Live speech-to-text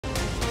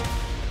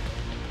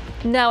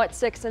Now at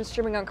 6 and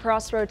streaming on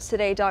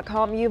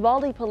crossroadstoday.com,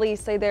 Uvalde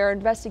police say they are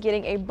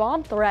investigating a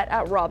bomb threat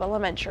at Robb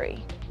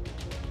Elementary.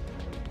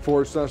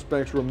 4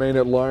 suspects remain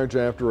at large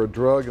after a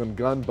drug and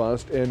gun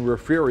bust in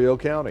Refugio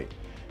County.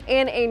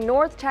 And a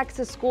North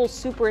Texas school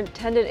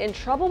superintendent in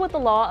trouble with the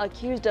law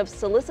accused of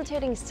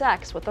soliciting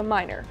sex with a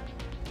minor.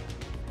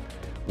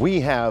 We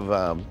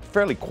have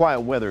fairly quiet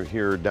weather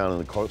here down in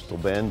the coastal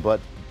bend, but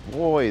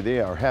boy, they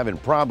are having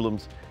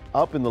problems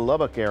up in the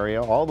Lubbock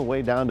area all the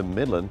way down to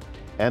Midland.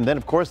 And then,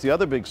 of course, the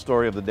other big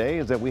story of the day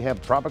is that we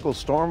have Tropical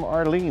Storm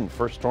Arlene,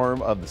 first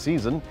storm of the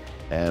season,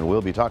 and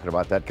we'll be talking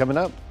about that coming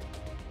up.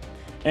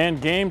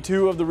 And Game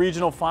 2 of the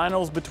regional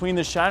finals between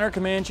the Shiner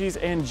Comanches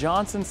and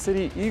Johnson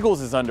City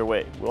Eagles is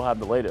underway. We'll have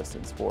the latest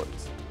in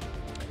sports.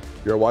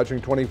 You're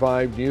watching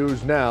 25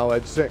 News now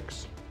at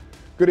 6.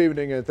 Good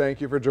evening and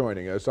thank you for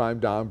joining us. I'm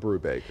Don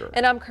Brubaker.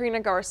 And I'm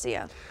Karina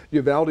Garcia.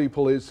 Uvalde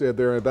police said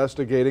they're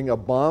investigating a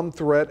bomb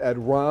threat at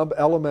Robb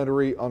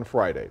Elementary on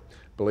Friday.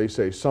 Police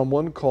say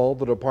someone called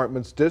the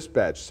department's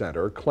dispatch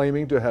center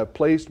claiming to have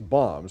placed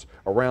bombs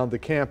around the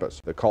campus.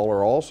 The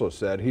caller also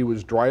said he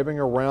was driving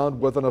around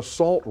with an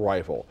assault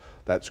rifle.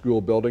 That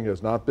school building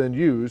has not been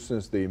used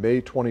since the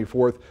May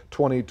 24th,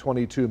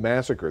 2022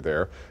 massacre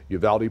there.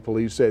 Uvalde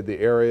police said the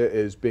area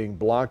is being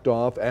blocked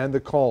off and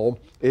the call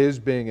is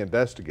being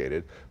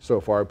investigated.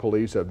 So far,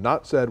 police have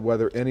not said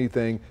whether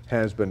anything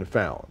has been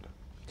found.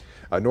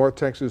 A North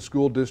Texas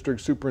school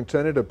district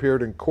superintendent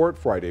appeared in court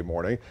Friday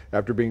morning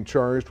after being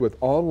charged with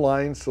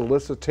online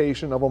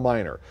solicitation of a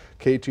minor.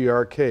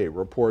 KTRK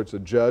reports a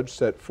judge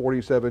set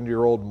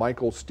 47-year-old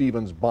Michael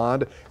Stevens'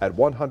 bond at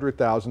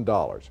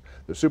 $100,000.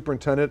 The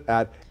superintendent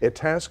at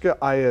Itasca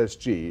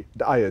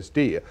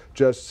ISD,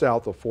 just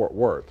south of Fort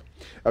Worth,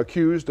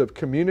 accused of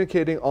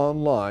communicating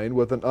online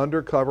with an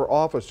undercover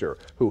officer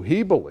who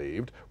he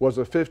believed was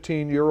a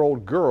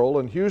 15-year-old girl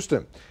in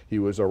Houston. He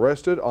was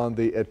arrested on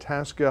the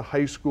Itasca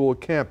High School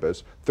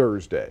campus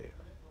Thursday.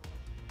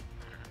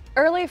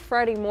 Early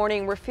Friday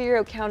morning,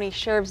 Refugio County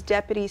Sheriff's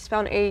deputies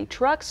found a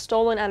truck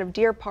stolen out of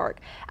Deer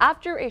Park.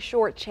 After a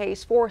short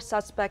chase, 4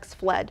 suspects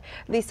fled.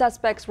 The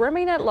suspects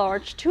remain at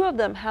large. 2 of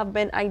them have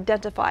been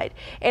identified.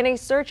 In a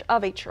search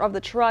of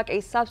the truck,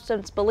 a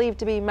substance believed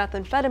to be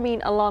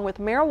methamphetamine along with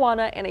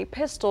marijuana and a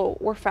pistol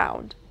were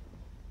found.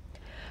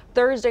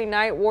 Thursday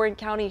night, Warren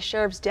County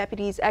Sheriff's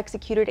deputies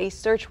executed a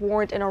search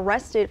warrant and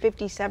arrested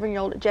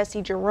 57-year-old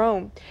Jesse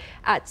Jerome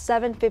at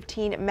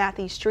 715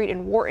 Matthews Street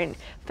in Wharton.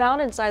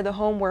 Found inside the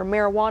home were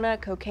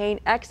marijuana, cocaine,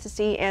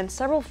 ecstasy, and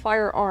several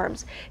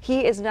firearms.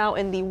 He is now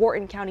in the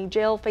Wharton County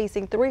Jail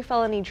facing 3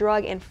 felony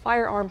drug and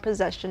firearm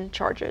possession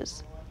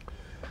charges.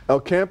 El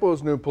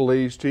Campo's new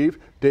police chief,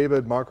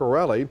 David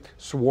Marcarelli,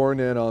 sworn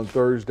in on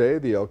Thursday.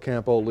 The El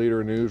Campo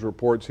Leader News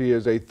reports he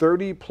is a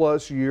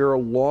 30-plus-year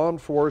law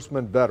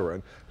enforcement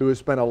veteran who has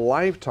spent a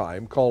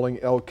lifetime calling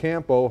El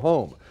Campo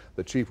home.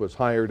 The chief was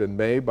hired in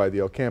May by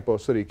the El Campo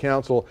City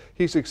Council.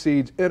 He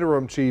succeeds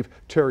interim chief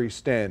Terry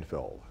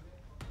Stanfield.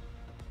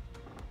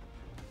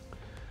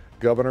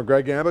 Governor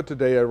Greg Abbott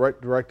today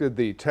directed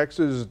the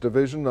Texas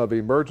Division of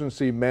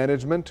Emergency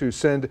Management to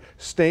send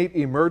state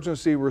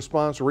emergency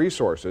response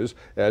resources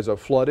as a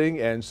flooding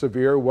and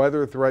severe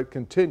weather threat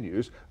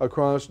continues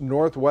across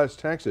northwest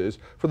Texas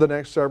for the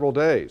next several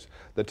days.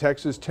 The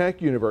Texas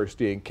Tech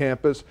University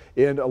campus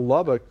in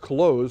Lubbock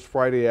closed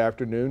Friday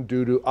afternoon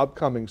due to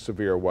upcoming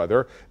severe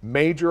weather.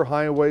 Major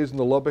highways in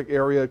the Lubbock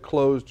area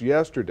closed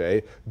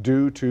yesterday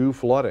due to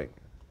flooding.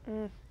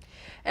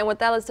 And with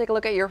that, let's take a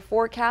look at your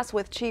forecast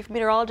with Chief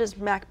Meteorologist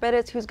Mac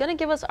Bettis, who's going to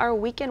give us our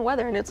weekend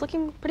weather, and it's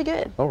looking pretty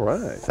good. All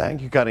right.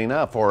 Thank you,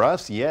 Karina. For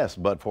us, yes,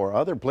 but for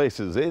other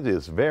places, it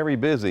is very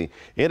busy.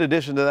 In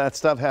addition to that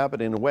stuff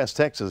happening in West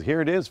Texas, here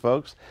it is,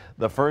 folks.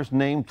 The first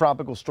named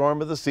tropical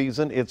storm of the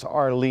season. It's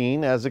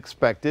Arlene, as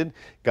expected.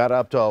 Got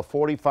up to a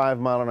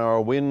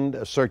 45-mile-an-hour wind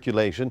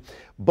circulation.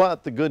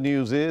 But the good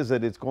news is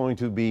that it's going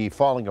to be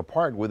falling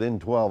apart within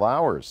 12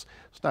 hours.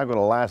 It's not going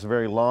to last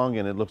very long,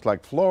 and it looks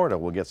like Florida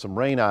will get some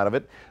rain out of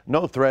it.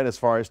 No threat as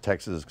far as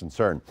Texas is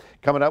concerned.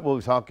 Coming up, we'll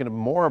be talking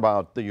more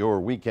about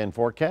your weekend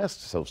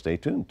forecast, so stay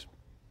tuned.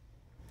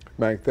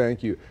 Mac,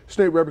 thank you.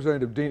 State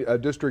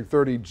Representative District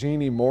 30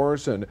 Jeannie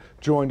Morrison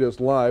joined us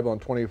live on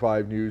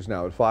 25 News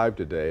Now at 5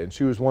 today, and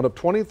she was one of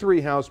 23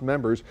 House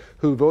members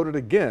who voted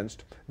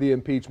against the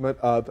impeachment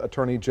of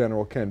Attorney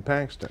General Ken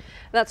Paxton.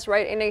 That's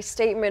right. In a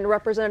statement,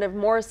 Representative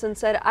Morrison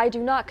said, "I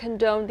do not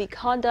condone the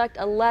conduct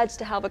alleged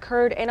to have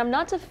occurred, and I'm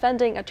not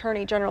defending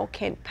Attorney General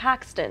Ken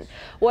Paxton.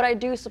 What I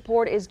do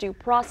support is due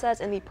process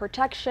and the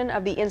protection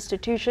of the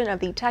institution of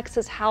the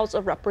Texas House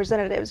of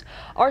Representatives.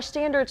 Our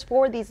standards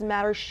for these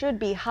matters should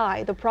be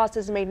high. The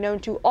process made known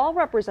to all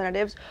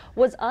representatives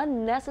was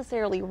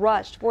unnecessarily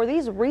rushed. For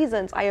these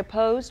reasons, I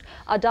opposed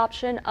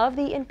adoption of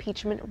the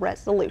impeachment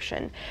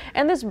resolution."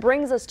 And this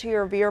brings us to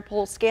your viewer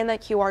poll. Scan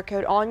that QR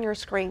code on your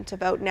screen to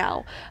vote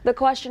now. The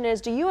question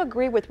is, do you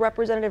agree with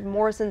Representative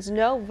Morrison's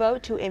no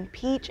vote to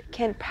impeach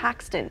Ken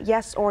Paxton?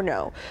 Yes or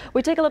no?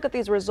 We take a look at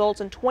these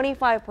results, and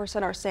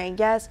 25% are saying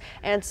yes,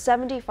 and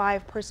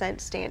 75%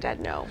 stand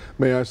at no.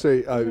 May I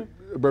say,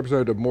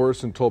 Representative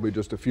Morrison told me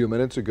just a few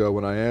minutes ago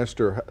when I asked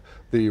her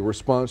the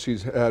response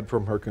she's had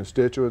from her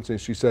constituents, and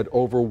she said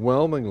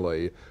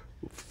overwhelmingly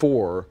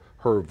for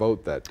her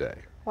vote that day.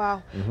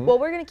 Wow. Well,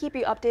 we're going to keep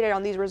you updated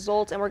on these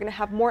results, and we're going to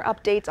have more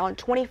updates on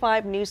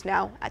 25 News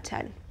Now at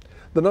 10.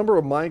 The number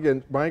of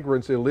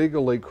migrants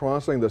illegally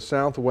crossing the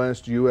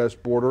southwest U.S.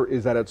 border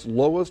is at its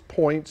lowest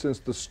point since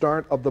the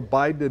start of the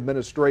Biden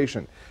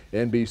administration.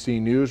 NBC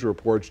News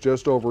reports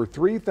just over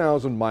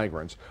 3,000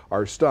 migrants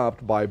are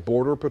stopped by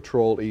Border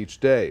Patrol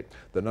each day.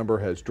 The number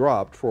has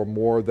dropped for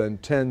more than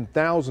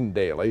 10,000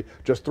 daily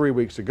just 3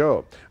 weeks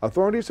ago.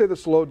 Authorities say the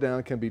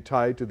slowdown can be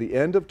tied to the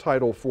end of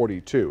Title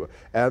 42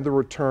 and the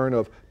return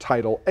of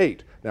Title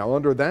 8. Now,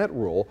 under that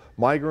rule,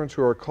 migrants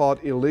who are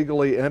caught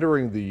illegally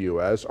entering the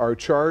U.S. are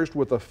charged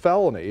with a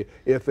felony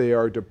if they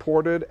are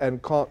deported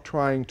and caught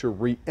trying to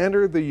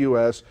re-enter the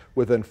U.S.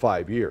 within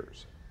 5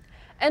 years.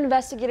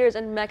 Investigators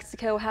in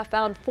Mexico have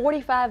found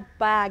 45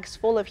 bags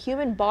full of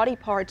human body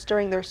parts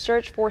during their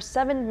search for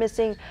 7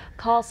 missing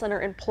call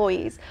center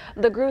employees.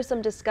 The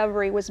gruesome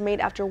discovery was made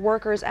after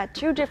workers at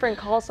 2 different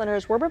call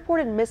centers were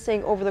reported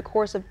missing over the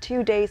course of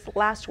 2 days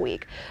last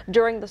week.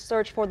 During the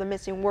search for the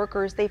missing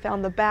workers, they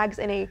found the bags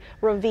in a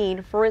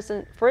ravine.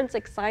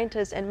 Forensic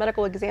scientists and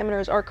medical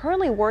examiners are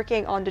currently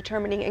working on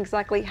determining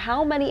exactly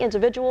how many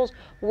individuals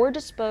were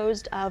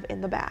disposed of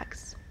in the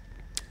bags.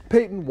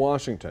 Peyton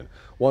Washington,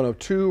 one of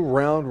 2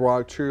 Round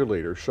Rock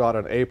cheerleaders shot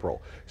in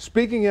April,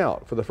 speaking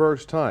out for the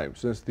first time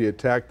since the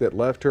attack that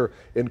left her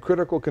in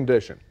critical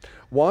condition.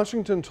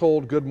 Washington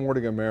told Good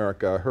Morning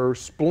America her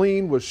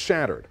spleen was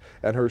shattered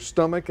and her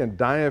stomach and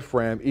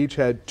diaphragm each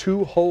had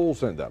 2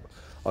 holes in them.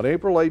 On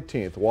April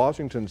 18th,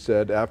 Washington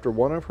said after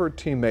one of her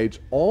teammates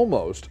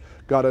almost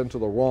got into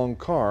the wrong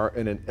car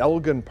in an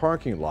Elgin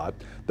parking lot,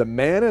 the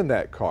man in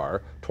that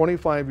car,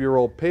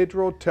 25-year-old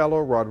Pedro Tello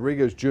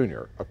Rodriguez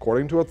Jr.,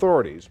 according to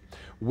authorities,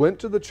 went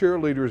to the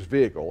cheerleader's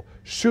vehicle,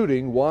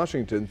 shooting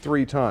Washington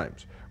 3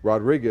 times.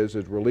 Rodriguez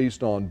is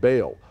released on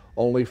bail.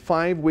 Only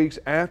 5 weeks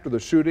after the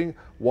shooting,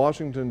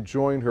 Washington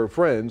joined her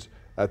friends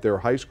at their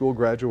high school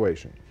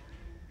graduation.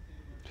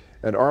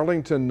 An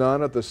Arlington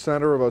nun at the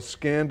center of a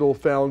scandal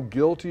found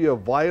guilty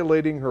of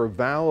violating her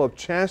vow of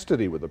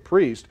chastity with a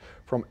priest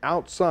from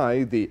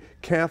outside the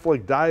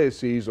Catholic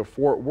Diocese of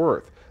Fort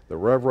Worth. The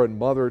Reverend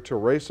Mother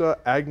Teresa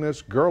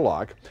Agnes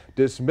Gerlach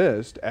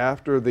dismissed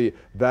after the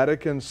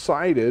Vatican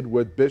sided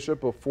with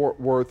Bishop of Fort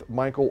Worth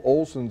Michael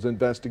Olson's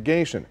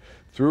investigation.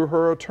 Through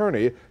her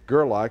attorney,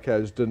 Gerlach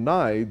has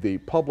denied the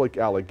public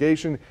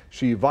allegation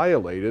she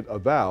violated a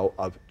vow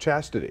of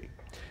chastity.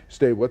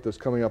 Stay with us.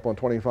 Coming up on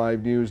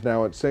 25 News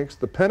Now at 6.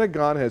 The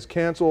Pentagon has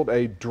canceled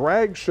a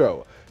drag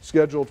show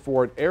scheduled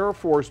for an Air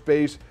Force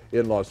base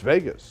in Las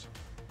Vegas.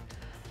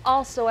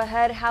 Also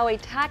ahead, how a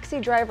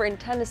taxi driver in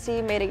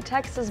Tennessee made a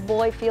Texas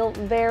boy feel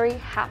very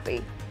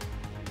happy.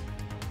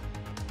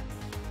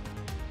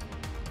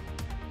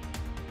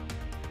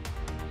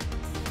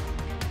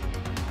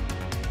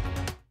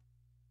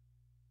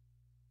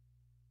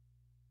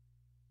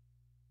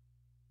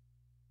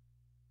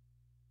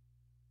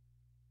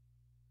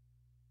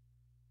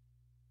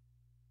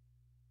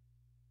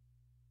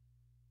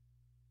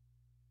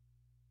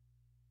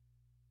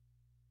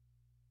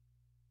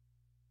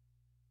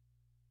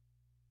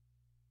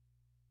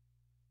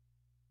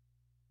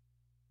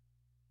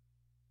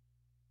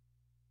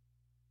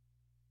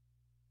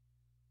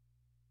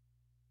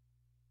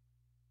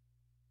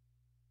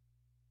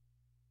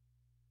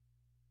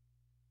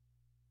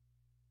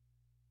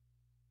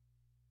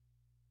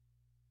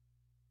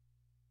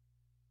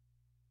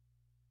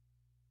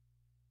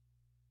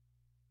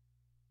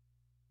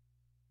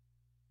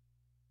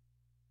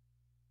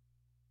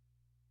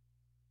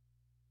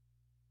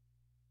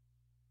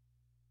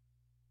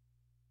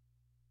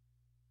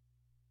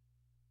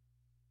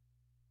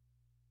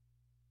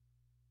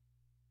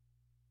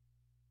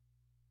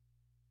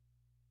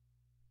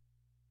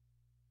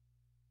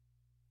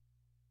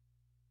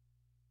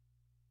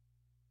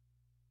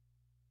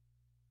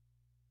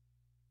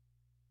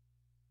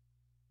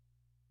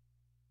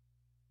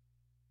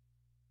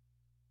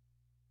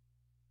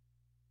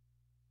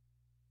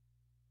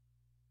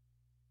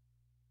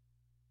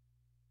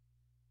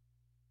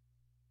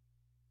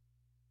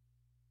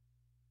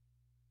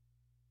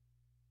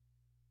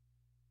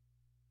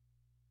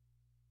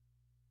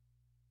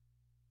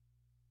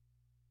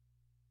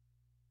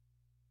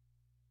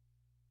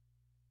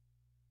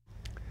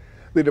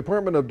 The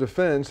Department of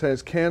Defense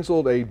has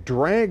canceled a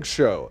drag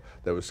show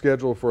that was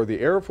scheduled for the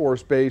Air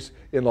Force base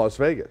in Las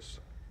Vegas.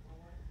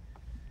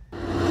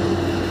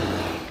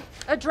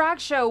 A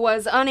drag show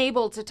was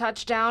unable to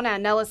touch down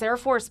at Nellis Air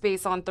Force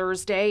Base on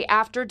Thursday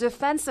after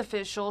defense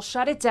officials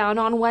shut it down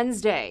on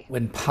Wednesday.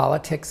 When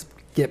politics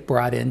get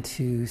brought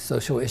into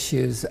social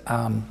issues,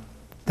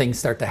 things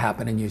start to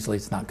happen, and usually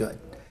it's not good.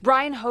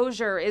 Brian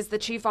Hosier is the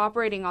chief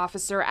operating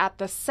officer at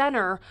the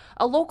Center,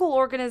 a local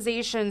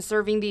organization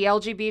serving the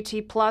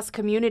LGBT+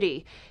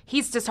 community.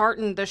 He's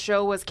disheartened the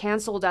show was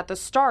canceled at the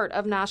start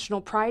of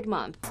National Pride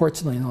Month.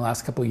 Fortunately, in the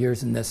last couple of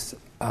years in this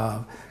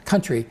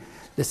country,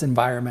 this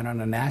environment on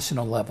a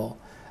national level,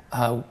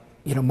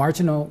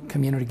 marginal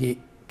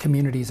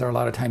communities are a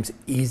lot of times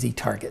easy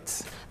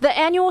targets. The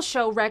annual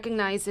show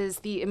recognizes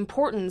the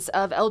importance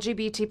of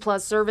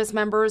LGBT+ service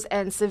members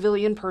and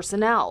civilian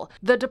personnel.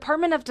 The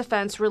Department of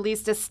Defense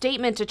released a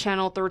statement to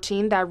Channel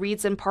 13 that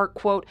reads in part,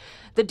 quote,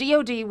 "The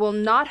DoD will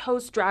not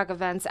host drag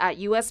events at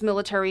U.S.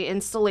 military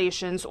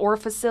installations or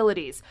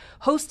facilities.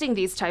 Hosting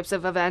these types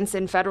of events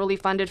in federally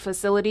funded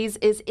facilities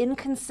is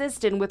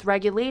inconsistent with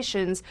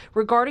regulations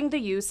regarding the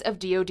use of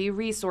DoD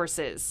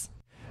resources."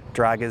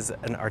 Drag is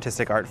an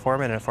artistic art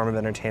form and a form of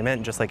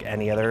entertainment, just like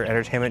any other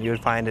entertainment you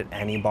would find at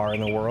any bar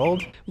in the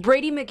world.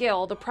 Brady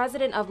McGill, the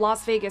president of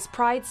Las Vegas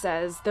Pride,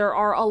 says there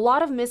are a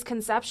lot of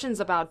misconceptions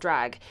about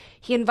drag.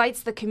 He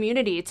invites the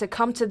community to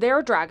come to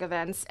their drag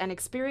events and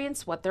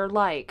experience what they're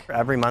like.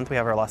 Every month we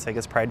have our Las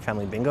Vegas Pride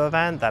Family Bingo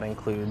event that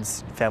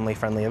includes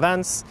family-friendly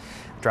events,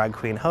 drag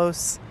queen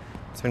hosts.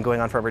 It's been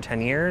going on for over 10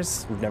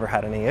 years. We've never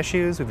had any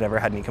issues. We've never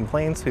had any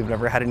complaints. We've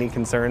never had any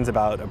concerns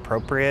about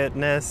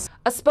appropriateness.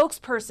 A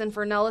spokesperson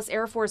for Nellis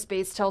Air Force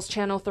Base tells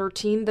Channel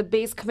 13 the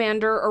base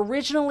commander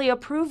originally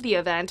approved the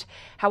event.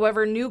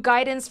 However, new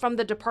guidance from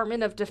the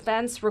Department of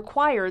Defense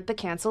required the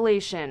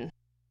cancellation.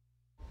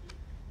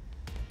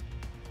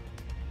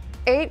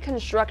 8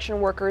 construction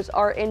workers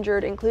are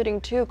injured, including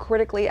 2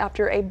 critically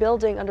after a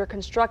building under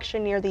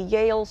construction near the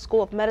Yale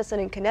School of Medicine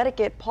in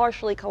Connecticut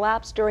partially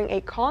collapsed during a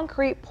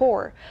concrete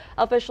pour.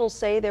 Officials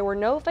say there were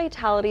no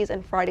fatalities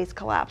in Friday's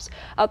collapse.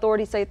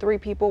 Authorities say 3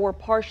 people were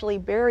partially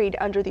buried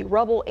under the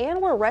rubble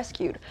and were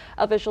rescued.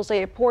 Officials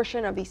say a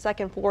portion of the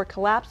second floor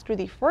collapsed through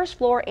the first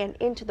floor and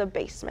into the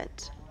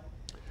basement.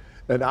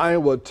 An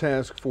Iowa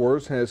task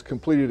force has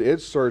completed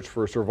its search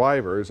for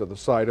survivors at the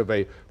site of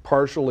a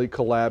partially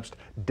collapsed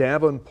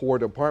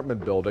Davenport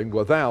apartment building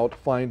without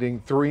finding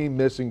 3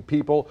 missing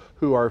people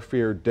who are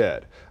feared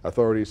dead.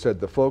 Authorities said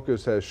the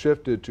focus has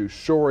shifted to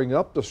shoring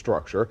up the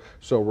structure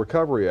so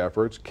recovery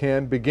efforts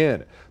can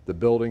begin. The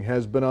building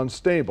has been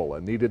unstable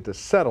and needed to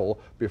settle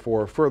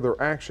before further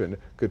action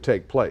could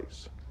take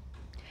place.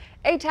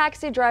 A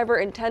taxi driver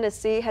in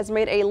Tennessee has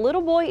made a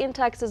little boy in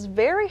Texas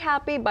very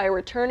happy by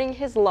returning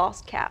his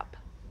lost cap.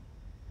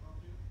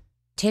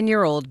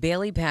 10-year-old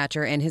Bailey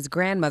Patcher and his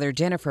grandmother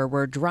Jennifer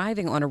were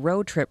driving on a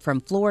road trip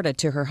from Florida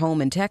to her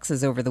home in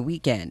Texas over the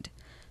weekend.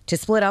 To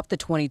split up the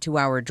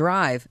 22-hour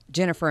drive,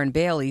 Jennifer and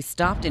Bailey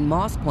stopped in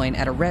Moss Point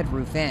at a Red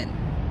Roof Inn.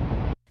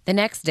 The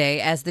next day,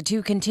 as the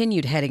two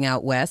continued heading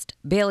out west,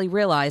 Bailey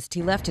realized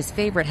he left his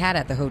favorite hat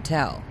at the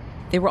hotel.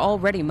 They were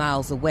already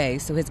miles away,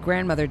 so his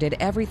grandmother did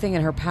everything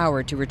in her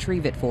power to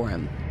retrieve it for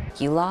him.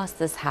 You lost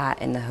this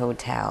hat in the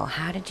hotel.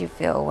 How did you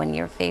feel when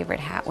your favorite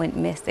hat went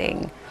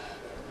missing?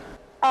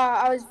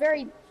 I was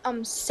very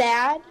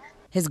sad.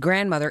 His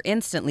grandmother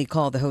instantly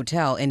called the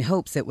hotel in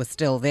hopes it was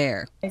still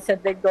there. He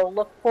said they'd go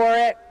look for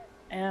it,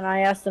 and I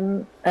asked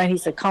him, he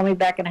said, call me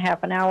back in a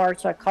half an hour.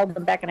 So I called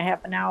him back in a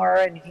half an hour,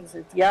 and he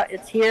said, yeah,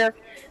 it's here.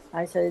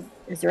 I said,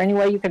 is there any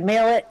way you can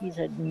mail it? He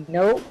said,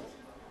 nope.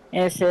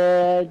 And I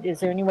said, is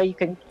there any way you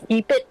can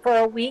keep it for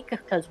a week?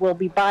 Because we'll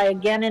be by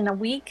again in a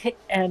week.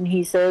 And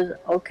he says,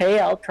 okay,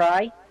 I'll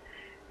try.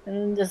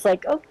 And just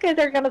like, okay,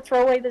 they're going to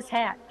throw away this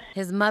hat.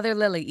 His mother,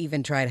 Lily,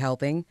 even tried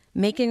helping,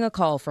 making a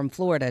call from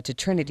Florida to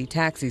Trinity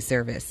Taxi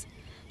Service.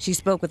 She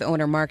spoke with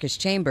owner Marcus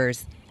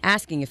Chambers,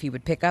 asking if he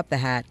would pick up the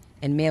hat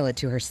and mail it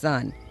to her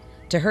son.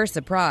 To her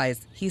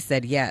surprise, he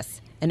said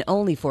yes, and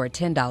only for a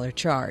 $10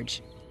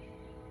 charge.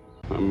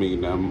 I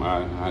mean,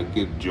 I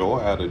get joy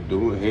out of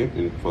doing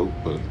helping folk,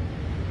 but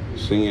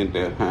seeing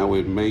that how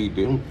it made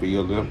them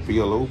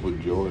feel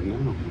overjoyed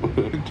now.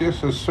 It's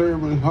just a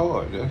serving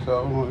heart. That's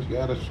all. It's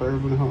got a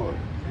serving heart.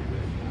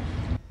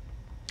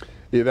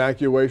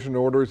 Evacuation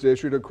orders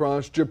issued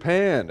across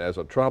Japan as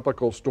a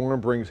tropical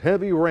storm brings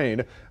heavy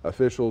rain.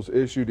 Officials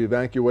issued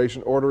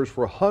evacuation orders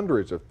for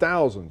hundreds of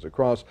thousands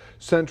across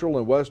central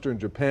and western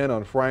Japan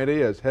on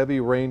Friday as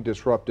heavy rain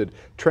disrupted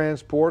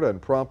transport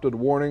and prompted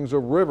warnings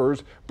of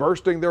rivers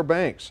bursting their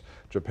banks.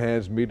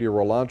 Japan's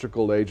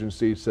meteorological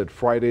agency said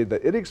Friday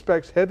that it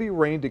expects heavy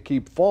rain to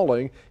keep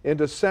falling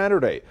into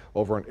Saturday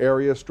over an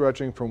area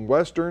stretching from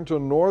western to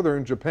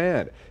northern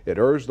Japan. It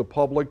urged the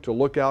public to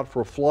look out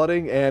for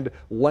flooding and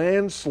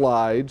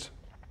landslides.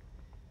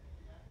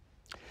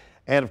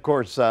 And of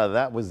course,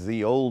 that was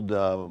the old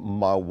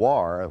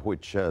Mawar,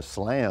 which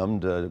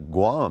slammed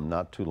Guam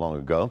not too long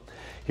ago.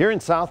 Here in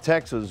South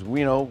Texas,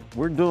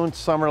 we're doing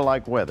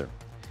summer-like weather.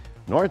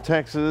 North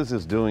Texas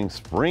is doing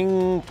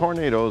spring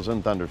tornadoes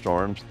and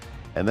thunderstorms.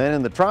 And then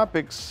in the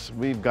tropics,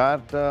 we've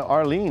got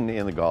Arlene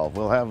in the Gulf.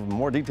 We'll have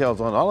more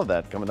details on all of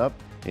that coming up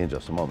in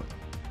just a moment.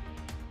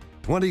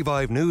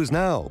 25 News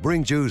Now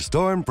brings you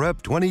Storm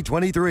Prep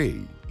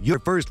 2023. Your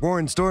first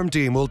warned storm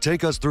team will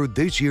take us through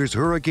this year's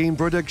hurricane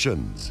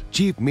predictions.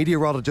 Chief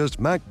Meteorologist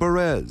Mac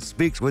Perez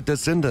speaks with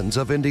descendants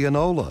of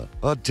Indianola,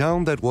 a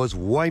town that was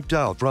wiped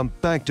out from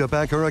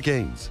back-to-back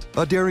hurricanes.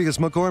 Adarius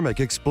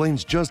McCormick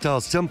explains just how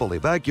simple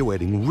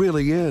evacuating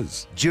really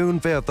is. June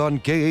 5th on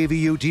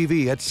KAVU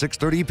TV at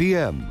 6:30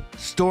 p.m.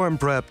 Storm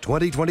Prep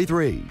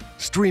 2023.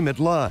 Stream it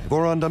live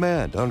or on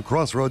demand on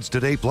Crossroads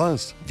Today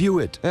Plus. View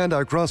it and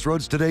our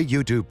Crossroads Today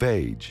YouTube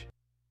page.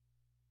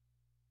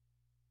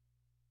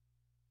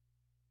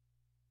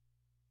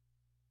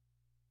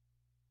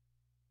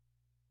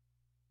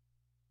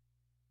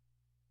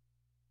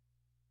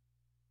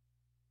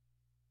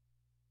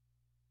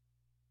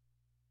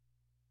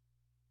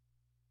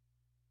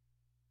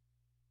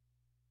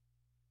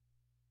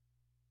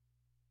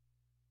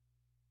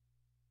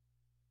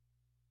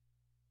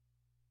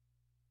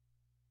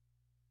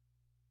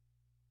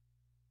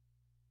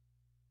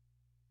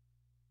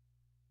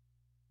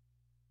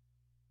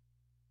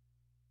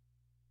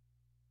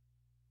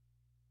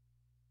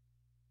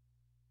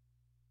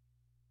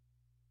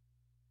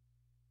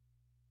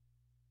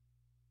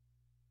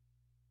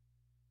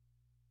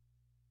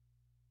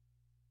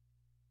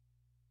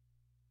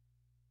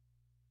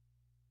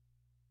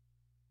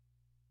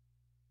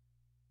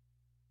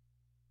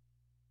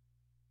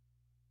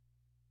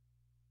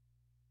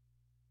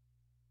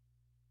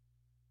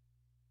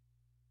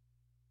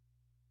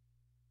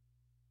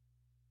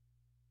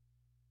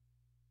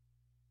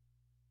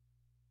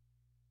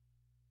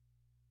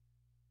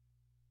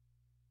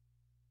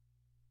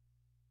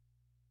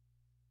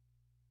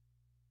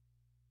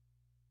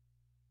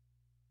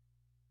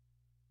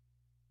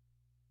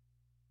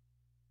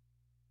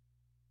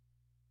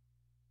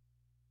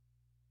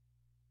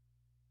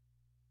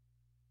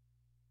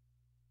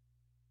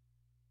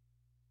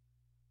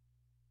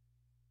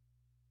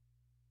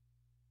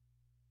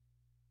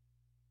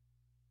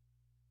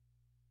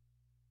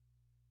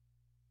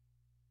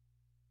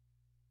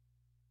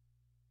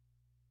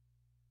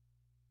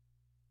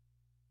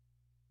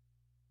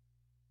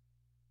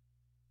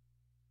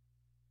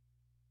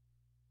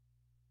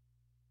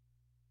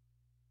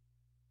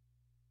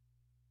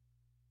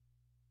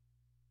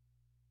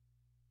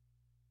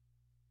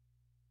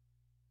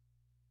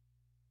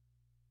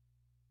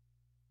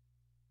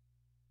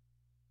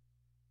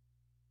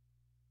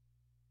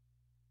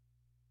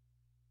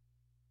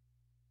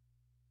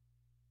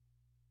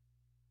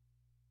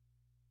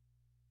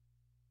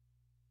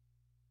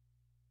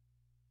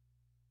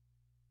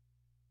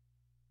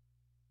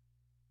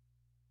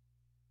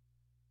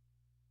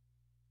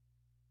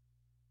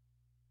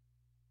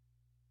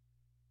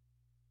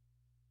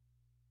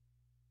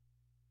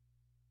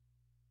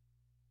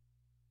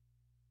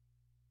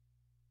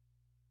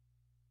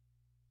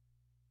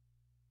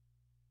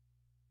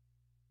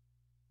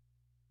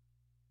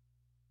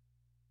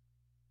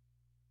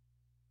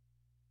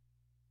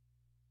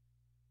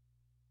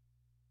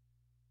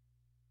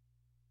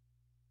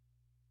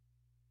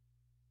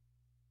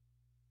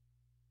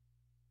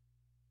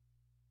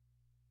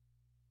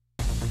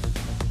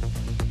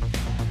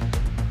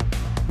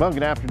 Well,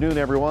 good afternoon,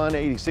 everyone.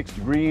 86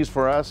 degrees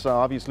for us.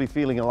 Obviously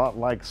feeling a lot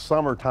like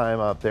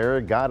summertime out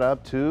there. Got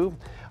up to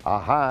a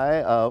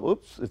high of,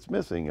 oops, it's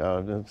missing.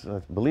 I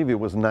believe it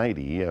was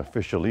 90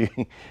 officially,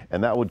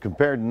 and that would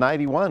compare to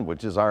 91,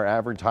 which is our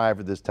average high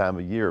for this time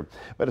of year.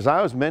 But as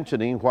I was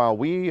mentioning, while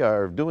we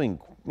are doing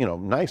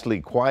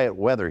nicely quiet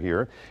weather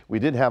here, we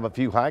did have a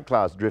few high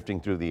clouds drifting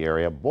through the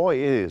area. Boy,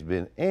 it has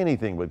been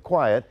anything but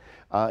quiet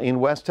in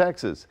West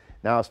Texas.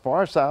 Now, as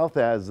far south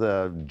as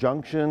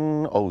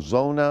Junction,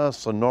 Ozona,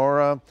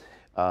 Sonora,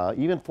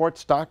 even Fort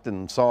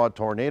Stockton saw a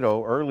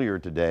tornado earlier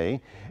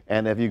today.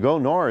 And if you go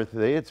north,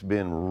 it's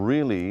been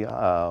really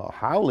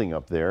howling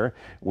up there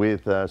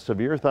with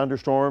severe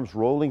thunderstorms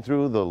rolling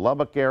through the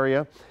Lubbock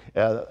area.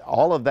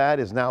 All of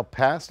that is now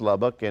past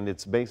Lubbock, and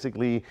it's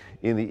basically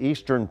in the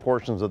eastern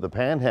portions of the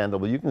panhandle.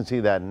 But you can see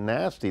that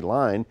nasty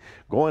line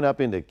going up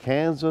into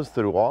Kansas,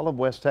 through all of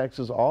West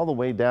Texas, all the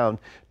way down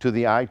to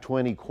the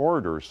I-20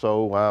 corridor.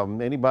 So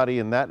anybody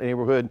in that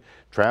neighborhood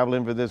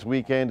traveling for this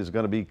weekend is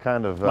going to be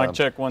kind of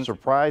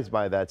surprised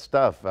by that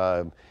stuff.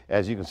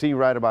 As you can see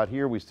right about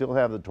here, we still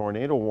have the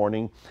tornado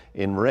warning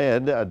in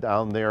red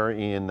down there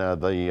in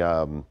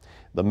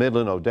the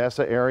Midland,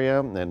 Odessa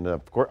area, and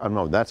of course,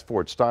 no, that's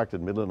Fort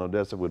Stockton. Midland,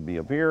 Odessa would be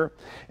up here.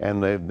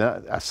 And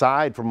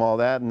aside from all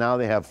that, now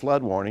they have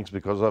flood warnings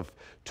because of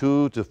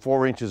 2 to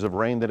 4 inches of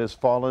rain that has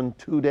fallen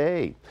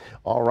today.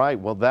 All right,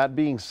 well, that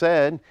being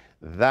said,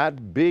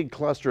 that big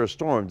cluster of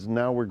storms,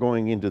 now we're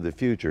going into the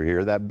future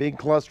here, that big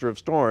cluster of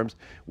storms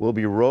will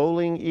be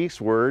rolling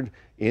eastward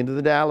into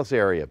the Dallas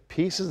area.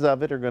 Pieces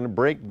of it are going to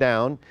break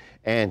down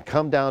and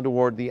come down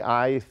toward the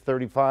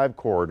I-35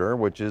 corridor,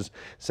 which is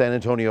San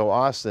Antonio,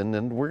 Austin.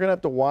 And we're going to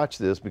have to watch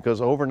this because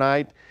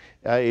overnight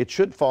it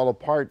should fall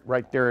apart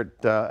right there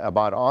at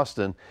about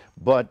Austin,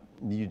 but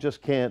you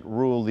just can't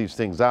rule these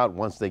things out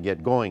once they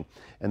get going.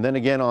 And then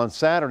again on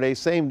Saturday,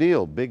 same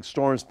deal. Big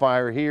storms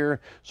fire here,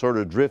 sort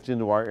of drift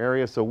into our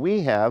area. So we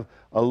have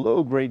a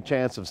low-grade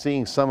chance of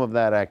seeing some of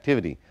that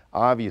activity.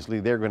 Obviously,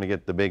 they're going to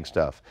get the big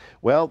stuff.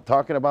 Well,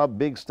 talking about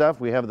big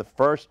stuff, we have the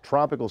first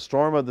tropical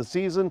storm of the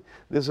season.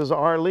 This is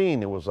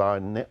Arlene. It was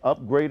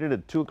upgraded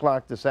at 2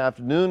 o'clock this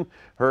afternoon.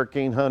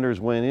 Hurricane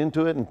hunters went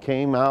into it and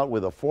came out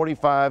with a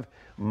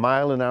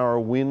 45-mile-an-hour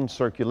wind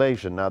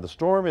circulation. Now, the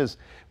storm is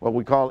what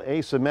we call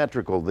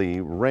asymmetrical.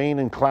 The rain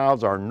and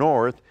clouds are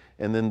north,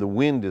 and then the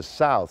wind is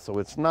south. So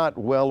it's not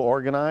well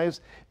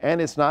organized, and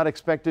it's not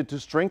expected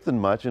to strengthen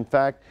much. In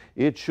fact,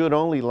 it should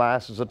only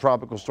last as a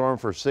tropical storm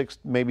for 6,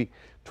 maybe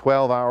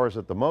 12 hours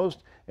at the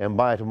most, and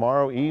by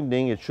tomorrow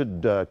evening it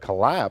should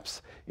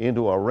collapse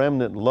into a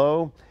remnant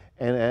low.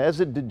 And as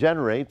it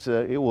degenerates,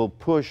 it will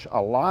push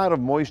a lot of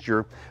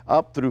moisture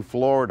up through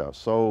Florida.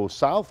 So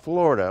South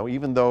Florida,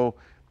 even though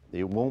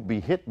it won't be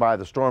hit by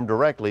the storm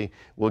directly,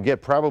 will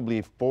get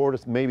probably 4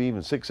 to maybe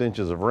even 6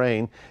 inches of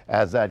rain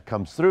as that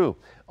comes through.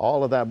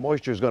 All of that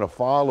moisture is going to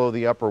follow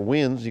the upper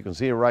winds. You can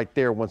see it right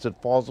there. Once it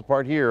falls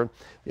apart here,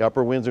 the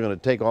upper winds are going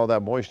to take all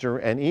that moisture,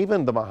 and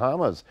even the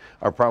Bahamas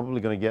are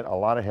probably going to get a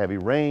lot of heavy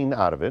rain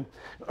out of it.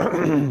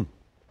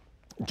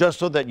 Just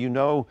so that you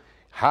know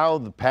how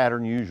the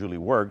pattern usually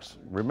works,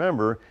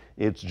 remember,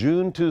 it's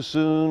June too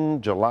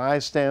soon, July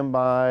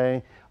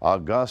standby,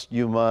 August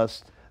you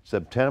must,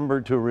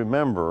 September to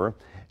remember,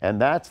 and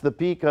that's the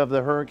peak of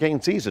the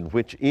hurricane season,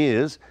 which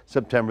is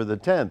September the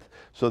 10th.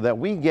 So that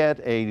we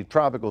get a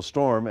tropical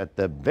storm at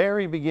the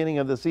very beginning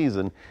of the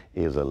season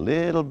is a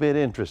little bit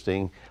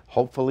interesting.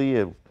 Hopefully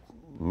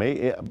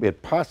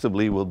it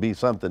possibly will be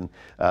something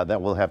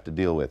that we'll have to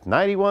deal with.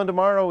 91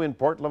 tomorrow in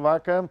Port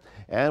Lavaca,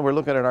 and we're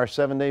looking at our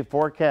 7-day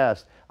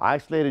forecast.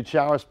 Isolated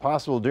showers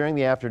possible during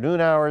the afternoon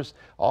hours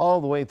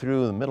all the way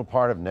through the middle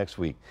part of next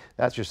week.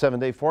 That's your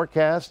 7-day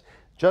forecast.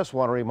 Just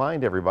want to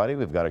remind everybody,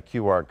 we've got a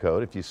QR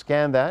code. If you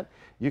scan that,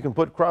 you can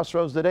put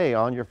Crossroads Today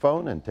on your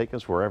phone and take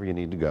us wherever you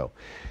need to go.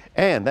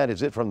 And that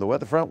is it from the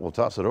weather front. We'll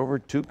toss it over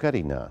to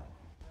Karina.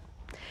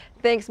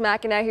 Thanks,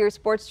 Mac. And now here's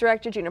Sports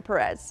Director Gina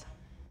Perez.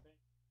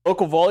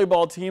 Local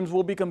volleyball teams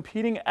will be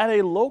competing at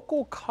a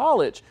local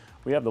college.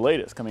 We have the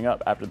latest coming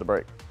up after the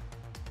break.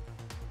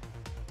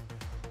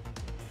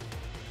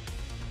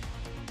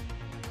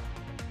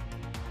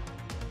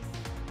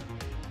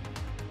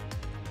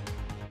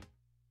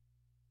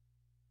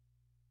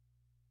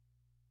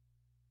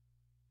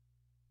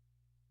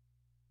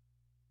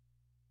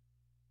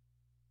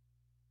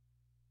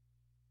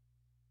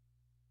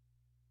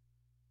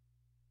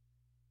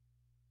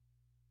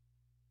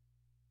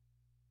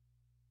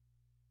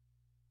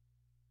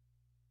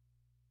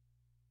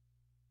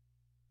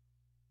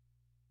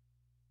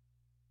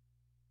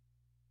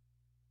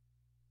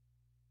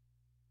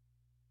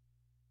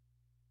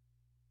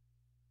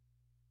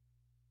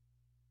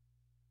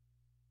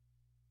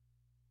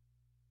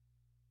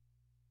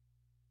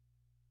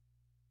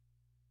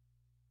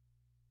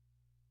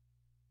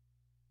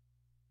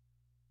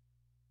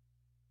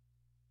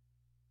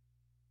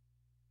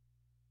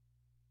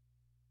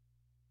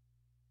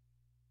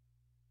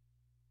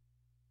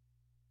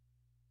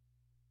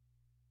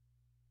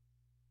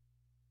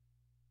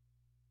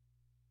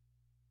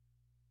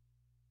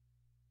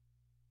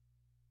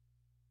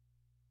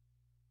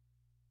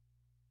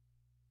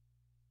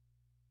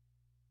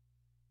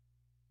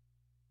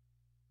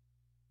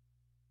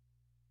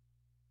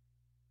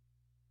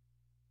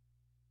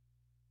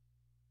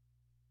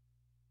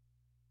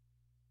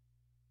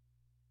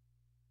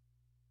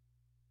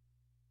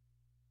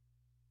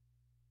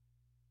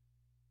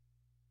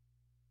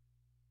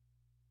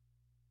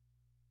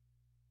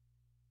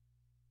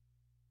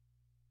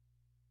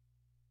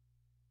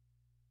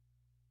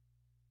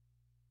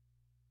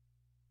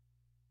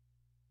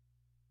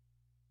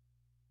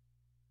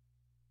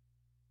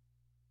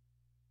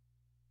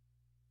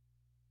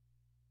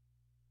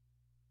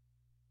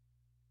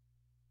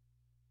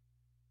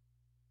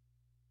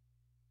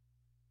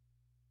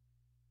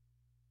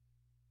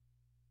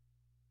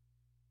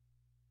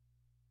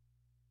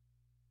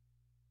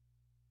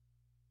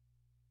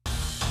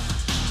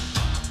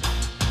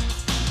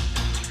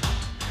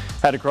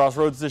 At a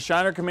crossroads, the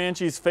Shiner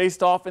Comanches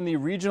faced off in the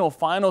regional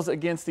finals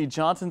against the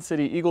Johnson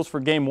City Eagles for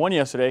Game 1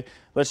 yesterday.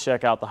 Let's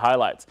check out the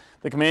highlights.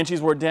 The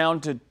Comanches were down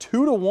to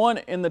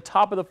 2-1 in the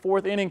top of the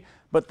 4th inning,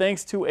 but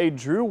thanks to a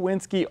Drew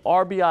Winsky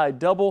RBI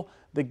double,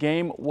 the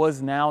game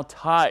was now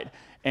tied.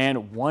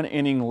 And 1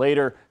 inning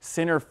later,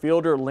 center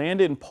fielder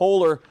Landon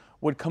Poehler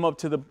would come up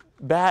to the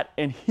bat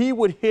and he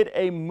would hit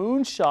a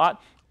moonshot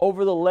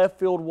over the left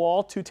field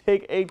wall to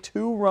take a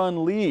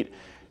 2-run lead.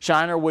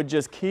 Shiner would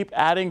just keep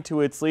adding to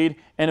its lead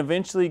and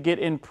eventually get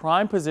in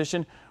prime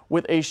position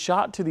with a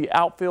shot to the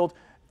outfield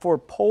for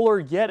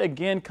Poehler yet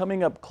again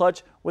coming up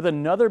clutch with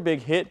another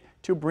big hit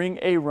to bring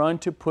a run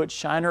to put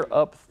Shiner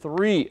up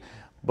 3.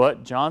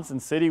 But Johnson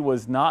City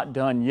was not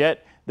done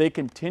yet. They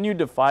continued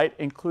to fight,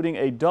 including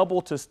a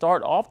double to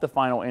start off the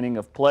final inning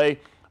of play,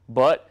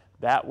 but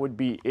that would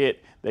be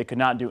it. They could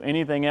not do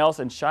anything else,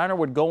 and Shiner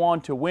would go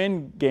on to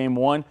win Game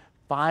 1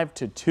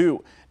 5-2.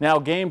 Now,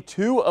 Game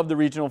 2 of the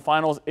regional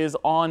finals is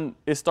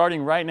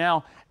starting right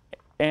now,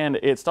 and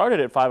it started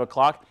at 5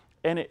 o'clock,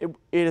 and it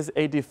is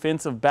a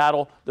defensive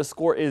battle. The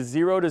score is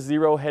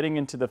 0-0 heading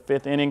into the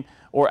 5th inning,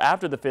 or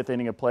after the 5th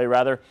inning of play,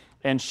 rather,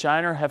 and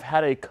Shiner have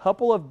had a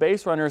couple of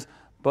base runners,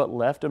 but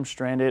left them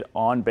stranded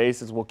on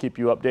bases. We'll keep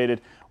you updated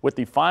with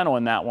the final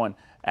in that one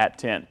at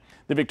 10.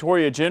 The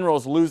Victoria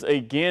Generals lose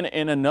again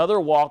in another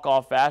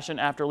walk-off fashion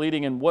after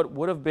leading in what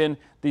would have been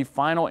the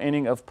final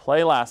inning of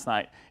play last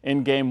night.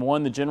 In Game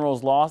 1, the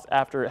Generals lost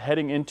after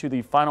heading into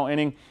the final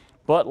inning,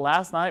 but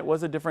last night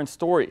was a different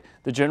story.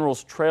 The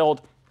Generals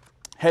trailed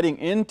heading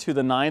into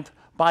the 9th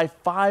by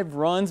 5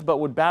 runs, but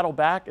would battle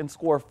back and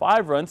score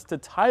 5 runs to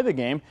tie the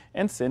game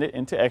and send it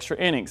into extra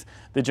innings.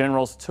 The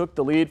Generals took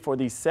the lead for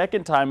the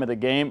 2nd time of the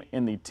game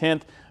in the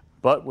 10th,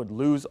 but would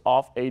lose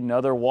off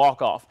another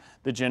walk-off.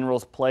 The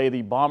Generals play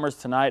the Bombers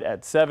tonight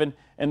at 7,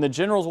 and the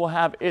Generals will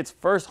have its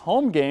first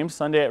home game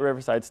Sunday at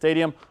Riverside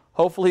Stadium.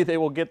 Hopefully they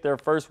will get their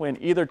first win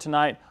either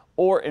tonight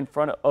or in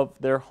front of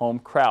their home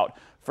crowd.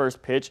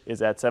 First pitch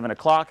is at 7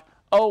 o'clock.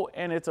 Oh,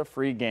 and it's a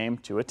free game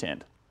to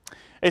attend.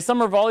 A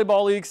summer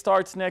volleyball league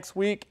starts next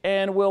week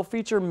and will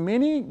feature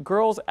many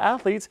girls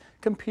athletes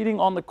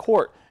competing on the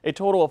court. A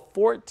total of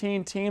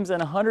 14 teams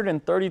and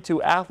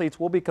 132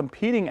 athletes will be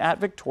competing at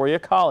Victoria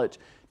College.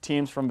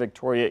 Teams from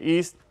Victoria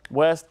East,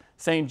 West,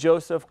 St.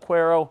 Joseph,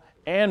 Cuero,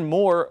 and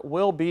more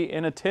will be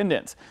in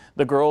attendance.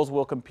 The girls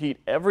will compete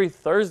every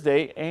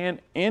Thursday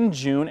and in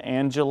June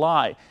and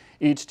July.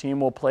 Each team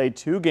will play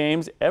 2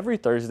 games every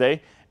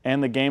Thursday,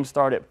 and the games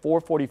start at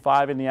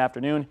 4:45 in the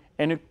afternoon,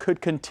 and it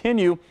could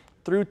continue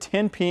through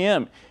 10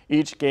 p.m.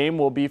 Each game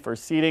will be for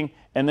seeding,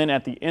 and then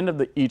at the end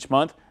of each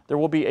month, there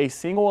will be a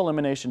single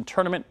elimination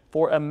tournament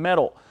for a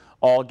medal.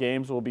 All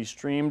games will be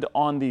streamed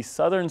on the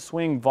Southern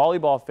Swing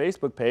Volleyball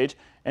Facebook page,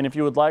 and if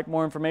you would like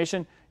more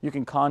information, you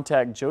can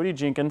contact Jody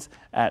Jenkins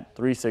at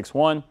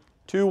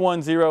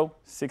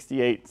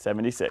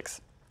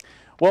 361-210-6876.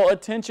 Well,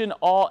 attention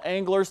all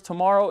anglers,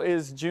 tomorrow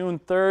is June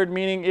 3rd,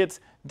 meaning it's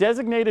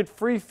designated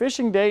Free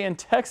Fishing Day in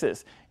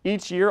Texas.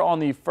 Each year on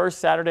the first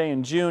Saturday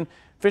in June,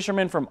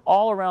 fishermen from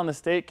all around the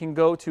state can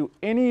go to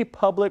any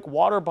public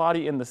water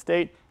body in the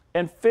state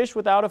and fish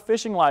without a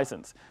fishing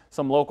license.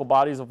 Some local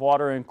bodies of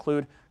water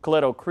include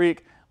Coleto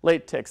Creek,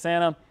 Lake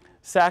Texana,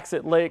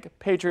 Saxett Lake,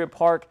 Patriot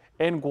Park,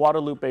 and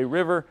Guadalupe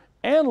River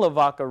and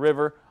Lavaca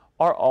River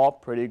are all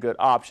pretty good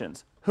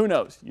options. Who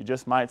knows? You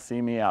just might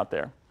see me out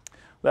there.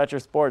 That's your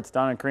sports.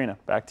 Donna and Karina,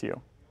 back to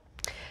you.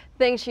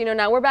 Thanks, Gino.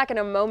 Now we're back in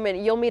a moment.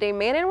 You'll meet a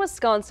man in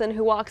Wisconsin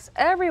who walks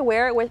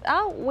everywhere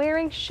without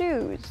wearing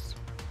shoes.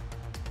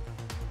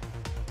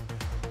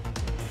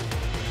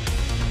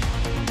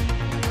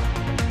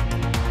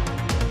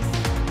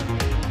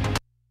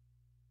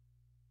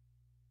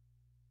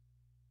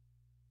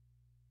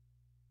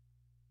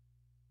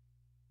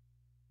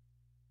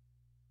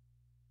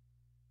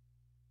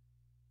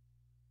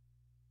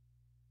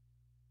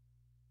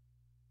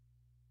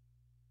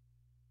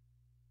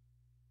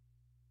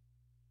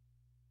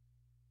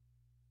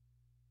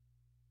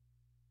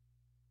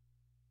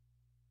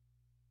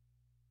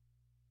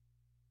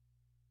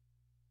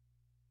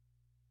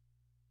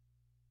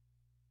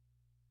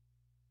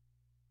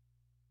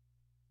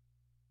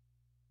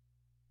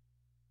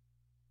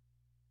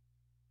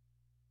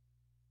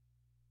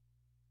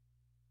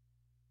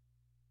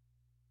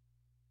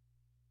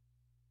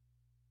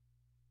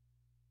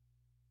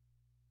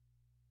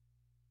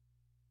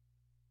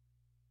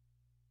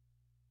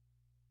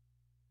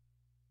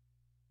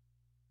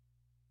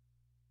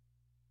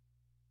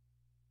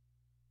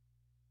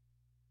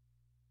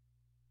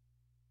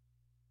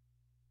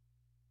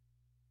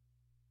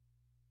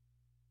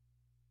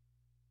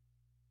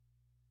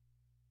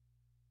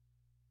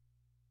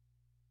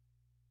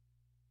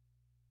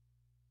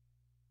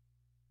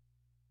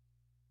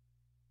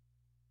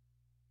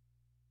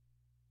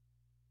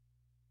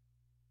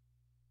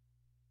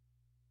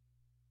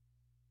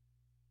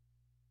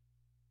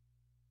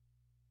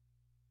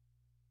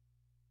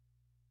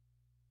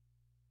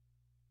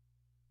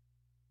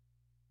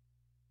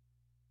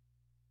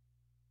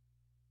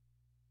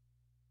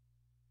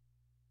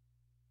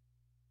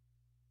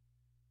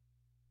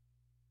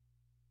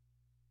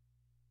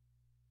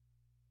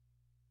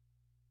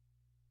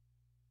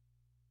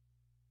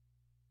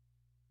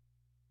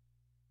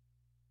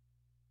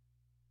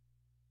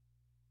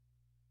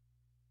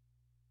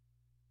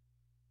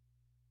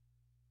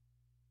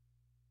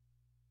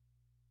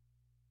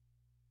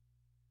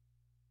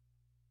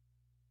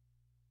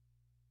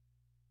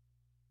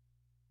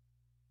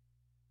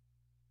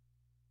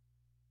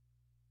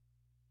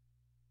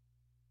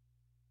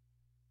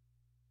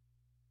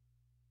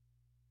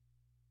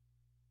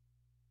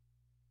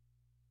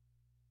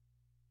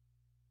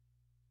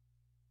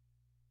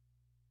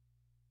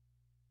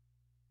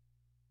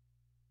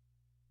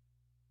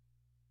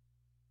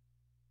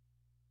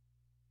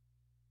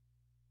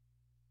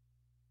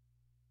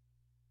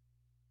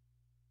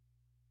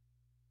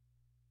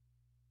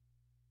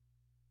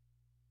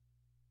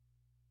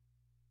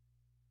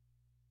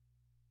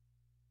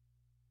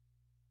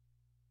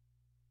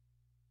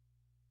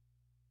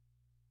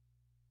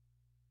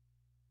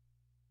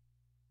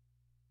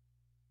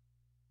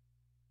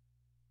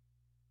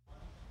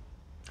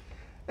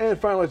 And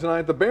finally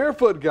tonight, the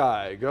barefoot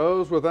guy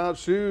goes without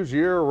shoes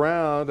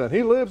year-round, and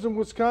he lives in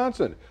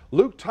Wisconsin.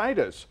 Luke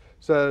Titus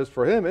says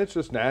for him it's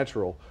just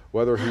natural.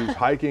 Whether he's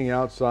hiking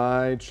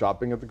outside,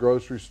 shopping at the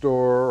grocery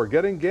store, or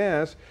getting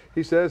gas,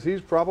 he says he's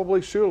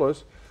probably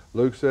shoeless.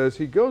 Luke says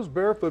he goes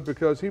barefoot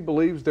because he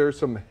believes there's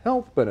some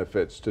health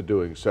benefits to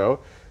doing so,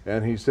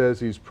 and he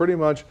says he's pretty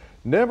much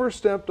never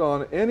stepped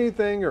on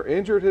anything or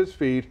injured his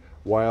feet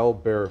while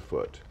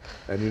barefoot.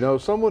 And you know,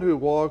 someone who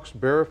walks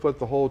barefoot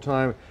the whole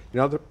time, you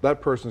know, that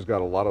person's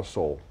got a lot of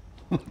soul.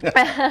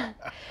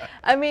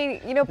 I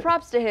mean, you know,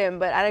 props to him,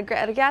 but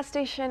at a gas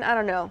station, I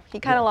don't know.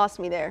 He kind of lost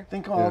me there.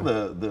 Think all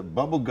the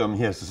bubble gum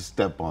he has to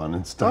step on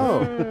and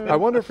stuff. Oh, I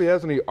wonder if he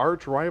has any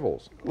arch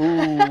rivals.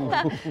 Ooh.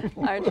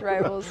 Arch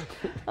rivals.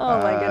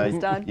 Oh my goodness,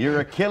 Don.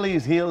 Your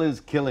Achilles heel is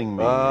killing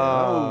me.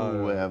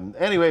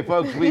 Anyway,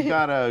 folks, we've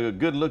got a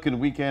good looking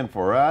weekend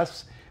for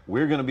us.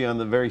 We're going to be on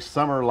the very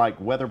summer-like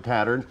weather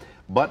pattern,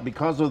 but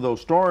because of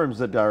those storms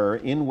that are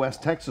in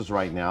West Texas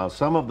right now,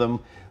 some of them,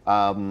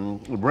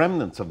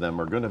 remnants of them,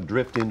 are going to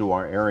drift into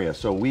our area.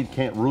 So we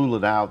can't rule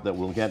it out that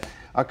we'll get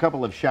a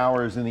couple of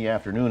showers in the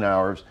afternoon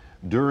hours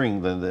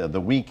during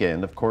the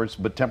weekend, of course,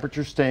 but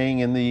temperatures staying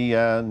in the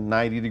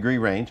 90-degree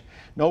range.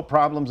 No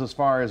problems as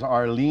far as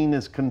Arlene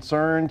is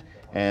concerned.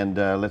 And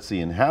let's see,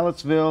 in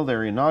Hallettsville,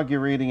 they're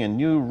inaugurating a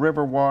new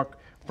river walk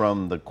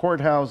from the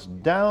courthouse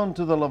down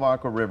to the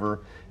Lavaca River,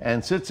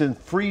 and since it's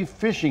free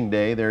fishing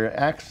day,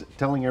 they're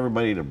telling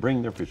everybody to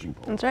bring their fishing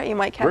poles. That's right, you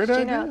might catch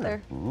Gina out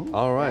there.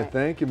 All right,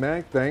 thank you,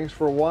 Mac. Thanks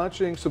for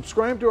watching.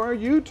 Subscribe to our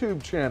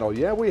YouTube channel.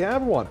 Yeah, we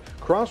have one,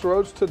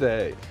 Crossroads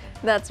Today.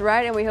 That's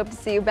right, and we hope to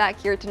see you back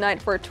here tonight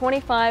for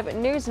 25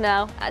 News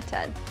Now at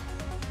 10.